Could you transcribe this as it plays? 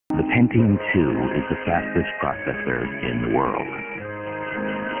The Pentium 2 is the fastest processor in the world.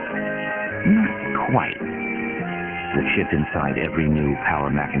 Not quite. The chip inside every new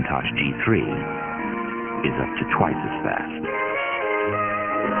Power Macintosh G3 is up to twice as fast.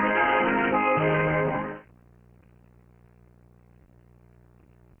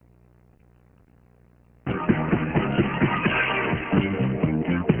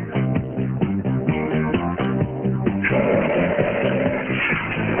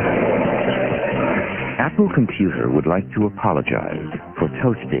 Apple Computer would like to apologize for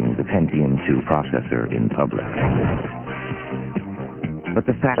toasting the Pentium 2 processor in public. But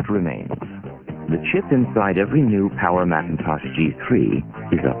the fact remains. The chip inside every new Power Macintosh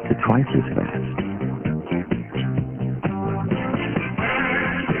G3 is up to twice as fast.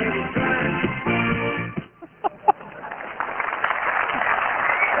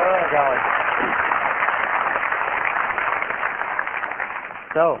 Oh, golly.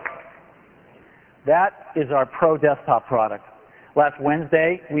 So, that is our Pro desktop product. Last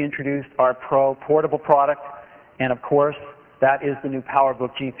Wednesday, we introduced our Pro portable product, and of course, that is the new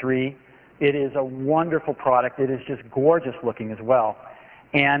PowerBook G3. It is a wonderful product. It is just gorgeous looking as well.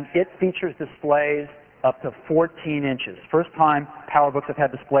 And it features displays up to 14 inches. First time PowerBooks have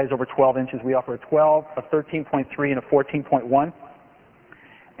had displays over 12 inches. We offer a 12, a 13.3, and a 14.1,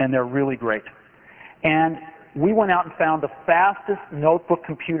 and they're really great. And we went out and found the fastest notebook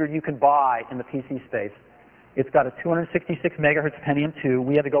computer you can buy in the PC space. It's got a 266 megahertz Pentium 2.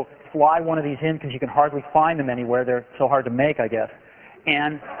 We had to go fly one of these in because you can hardly find them anywhere. They're so hard to make, I guess.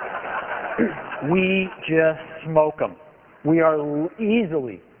 And we just smoke them. We are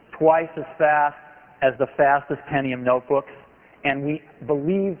easily twice as fast as the fastest Pentium notebooks, and we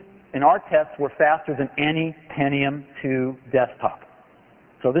believe in our tests we're faster than any Pentium 2 desktop.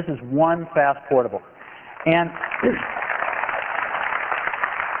 So this is one fast portable. And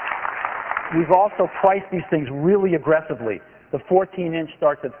we've also priced these things really aggressively. The 14-inch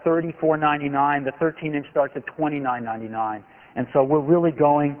starts at $34.99. The 13-inch starts at $29.99. And so we're really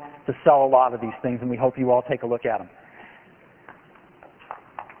going to sell a lot of these things, and we hope you all take a look at them.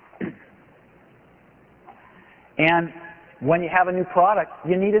 And when you have a new product,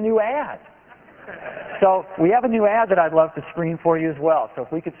 you need a new ad. So we have a new ad that I'd love to screen for you as well. So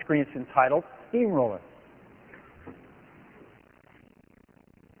if we could screen, it's entitled Steamroller.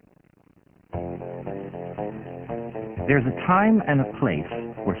 There's a time and a place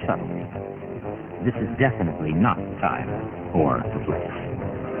for subtlety. This is definitely not the time or the place.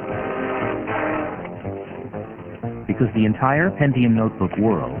 Because the entire Pentium notebook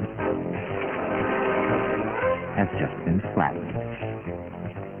world has just been flattened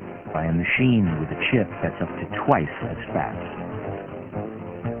by a machine with a chip that's up to twice as fast.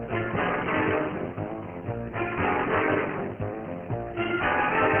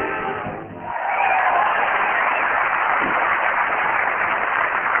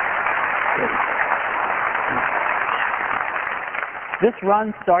 This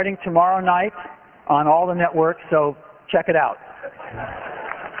runs starting tomorrow night on all the networks, so check it out.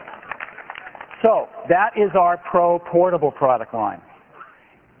 So that is our Pro portable product line.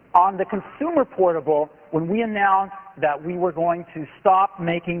 On the consumer portable, when we announced that we were going to stop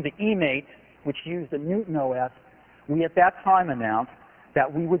making the eMate, which used the Newton OS, we at that time announced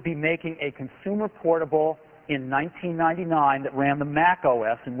that we would be making a consumer portable in 1999 that ran the Mac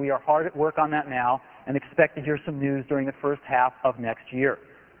OS, and we are hard at work on that now and expect to hear some news during the first half of next year.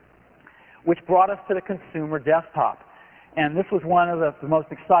 Which brought us to the consumer desktop. And this was one of the most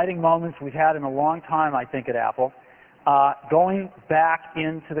exciting moments we've had in a long time, I think, at Apple, going back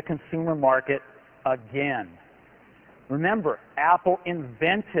into the consumer market again. Remember, Apple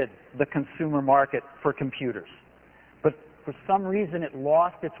invented the consumer market for computers. But for some reason, it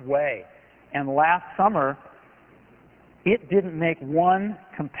lost its way. And last summer, it didn't make one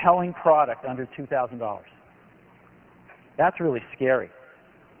compelling product under $2,000. That's really scary.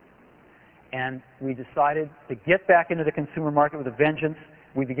 And we decided to get back into the consumer market with a vengeance.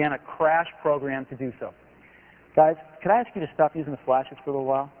 We began a crash program to do so. Guys, could I ask you to stop using the flashes for a little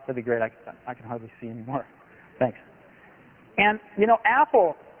while? That'd be great. I can hardly see anymore. Thanks. And, you know,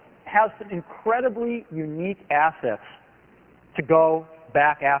 Apple has some incredibly unique assets to go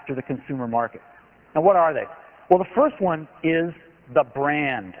back after the consumer market. Now, what are they? Well, the first one is the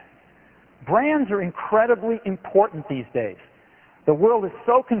brand. Brands are incredibly important these days. The world is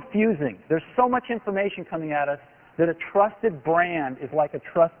so confusing. There's so much information coming at us that a trusted brand is like a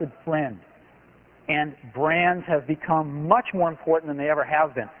trusted friend. And brands have become much more important than they ever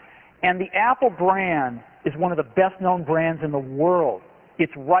have been. And the Apple brand is one of the best-known brands in the world.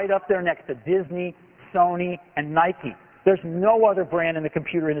 It's right up there next to Disney, Sony, and Nike. There's no other brand in the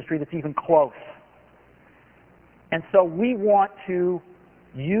computer industry that's even close. And so we want to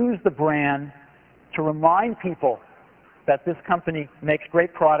use the brand to remind people that this company makes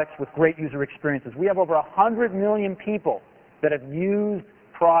great products with great user experiences. We have over 100 million people that have used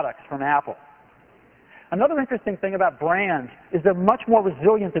products from Apple. Another interesting thing about brands is they're much more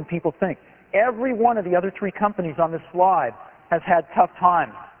resilient than people think. Every one of the other three companies on this slide has had tough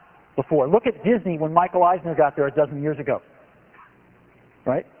times before. Look at Disney when Michael Eisner got there a dozen years ago,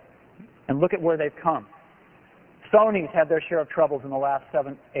 right? And look at where they've come. Sony's had their share of troubles in the last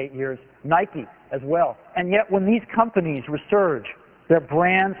 7, 8 years. Nike as well. And yet when these companies resurge, their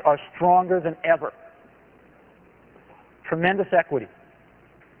brands are stronger than ever. Tremendous equity.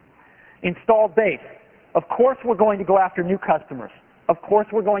 Installed base. Of course we're going to go after new customers. Of course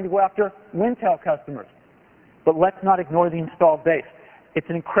we're going to go after Wintel customers. But let's not ignore the installed base. It's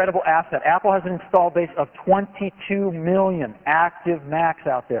an incredible asset. Apple has an installed base of 22 million active Macs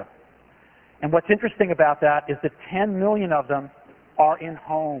out there. And what's interesting about that is that 10 million of them are in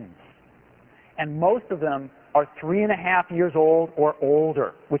homes. And most of them are 3.5 years old or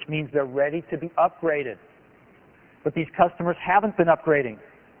older, which means they're ready to be upgraded. But these customers haven't been upgrading,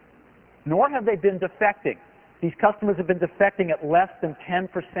 nor have they been defecting. These customers have been defecting at less than 10%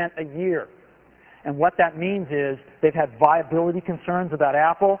 a year. And what that means is they've had viability concerns about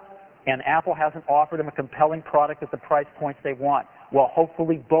Apple, and Apple hasn't offered them a compelling product at the price points they want. Well,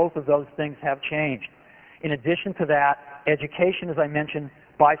 hopefully both of those things have changed. In addition to that, education, as I mentioned,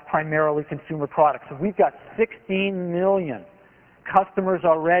 buys primarily consumer products. So we've got 16 million customers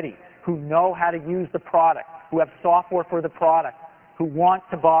already who know how to use the product, who have software for the product, who want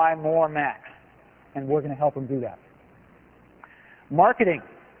to buy more Macs. And we're going to help them do that. Marketing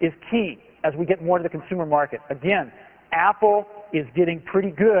is key as we get more to the consumer market. Again, Apple is getting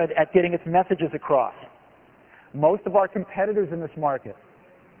pretty good at getting its messages across. Most of our competitors in this market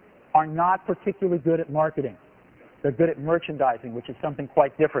are not particularly good at marketing. They're good at merchandising, which is something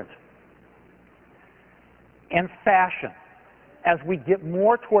quite different. And fashion. As we get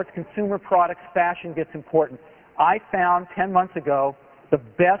more towards consumer products, fashion gets important. I found 10 months ago the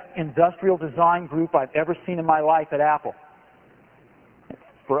best industrial design group I've ever seen in my life at Apple.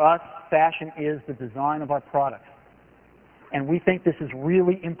 For us, fashion is the design of our products. And we think this is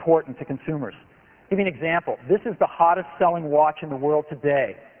really important to consumers. I'll give you an example. This is the hottest selling watch in the world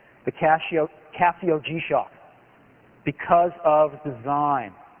today, the Casio G-Shock, because of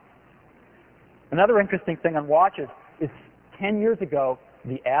design. Another interesting thing on watches is 10 years ago,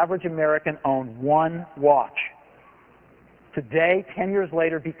 the average American owned one watch. Today, 10 years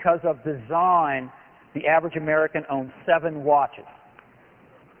later, because of design, the average American owns 7 watches.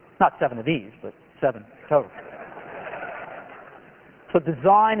 Not 7 of these, but 7 total. So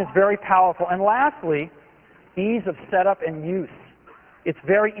design is very powerful. And lastly, ease of setup and use. It's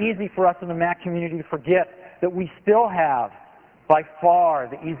very easy for us in the Mac community to forget that we still have, by far,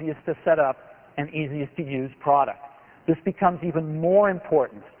 the easiest to set up and easiest to use product. This becomes even more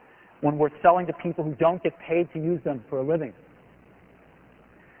important when we're selling to people who don't get paid to use them for a living.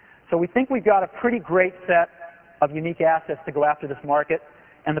 So we think we've got a pretty great set of unique assets to go after this market,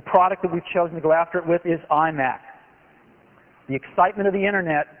 and the product that we've chosen to go after it with is iMac. The excitement of the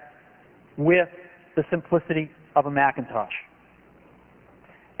internet with the simplicity of a Macintosh.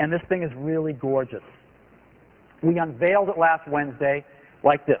 And this thing is really gorgeous. We unveiled it last Wednesday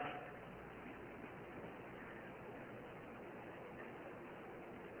like this.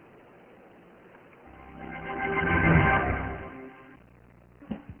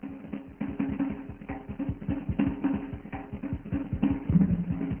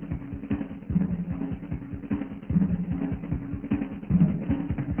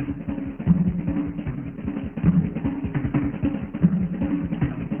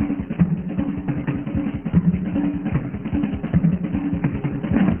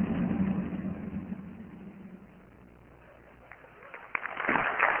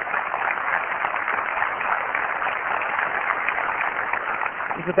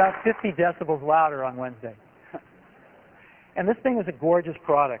 It's about 50 decibels louder on Wednesday. And this thing is a gorgeous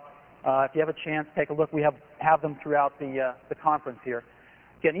product. If you have a chance, take a look. We have them throughout the conference here.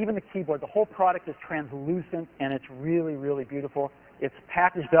 Again, even the keyboard, the whole product is translucent, and it's really, really beautiful. It's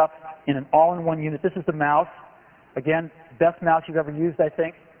packaged up in an all-in-one unit. This is the mouse. Again, best mouse you've ever used, I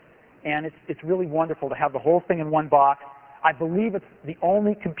think. And it's really wonderful to have the whole thing in one box. I believe it's the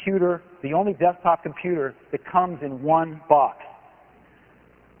only computer, the only desktop computer that comes in one box.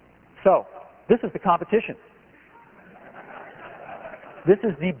 So, this is the competition. This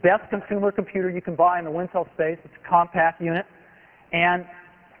is the best consumer computer you can buy in the Wintel space. It's a compact unit. And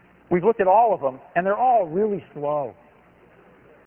we've looked at all of them, and they're all really slow.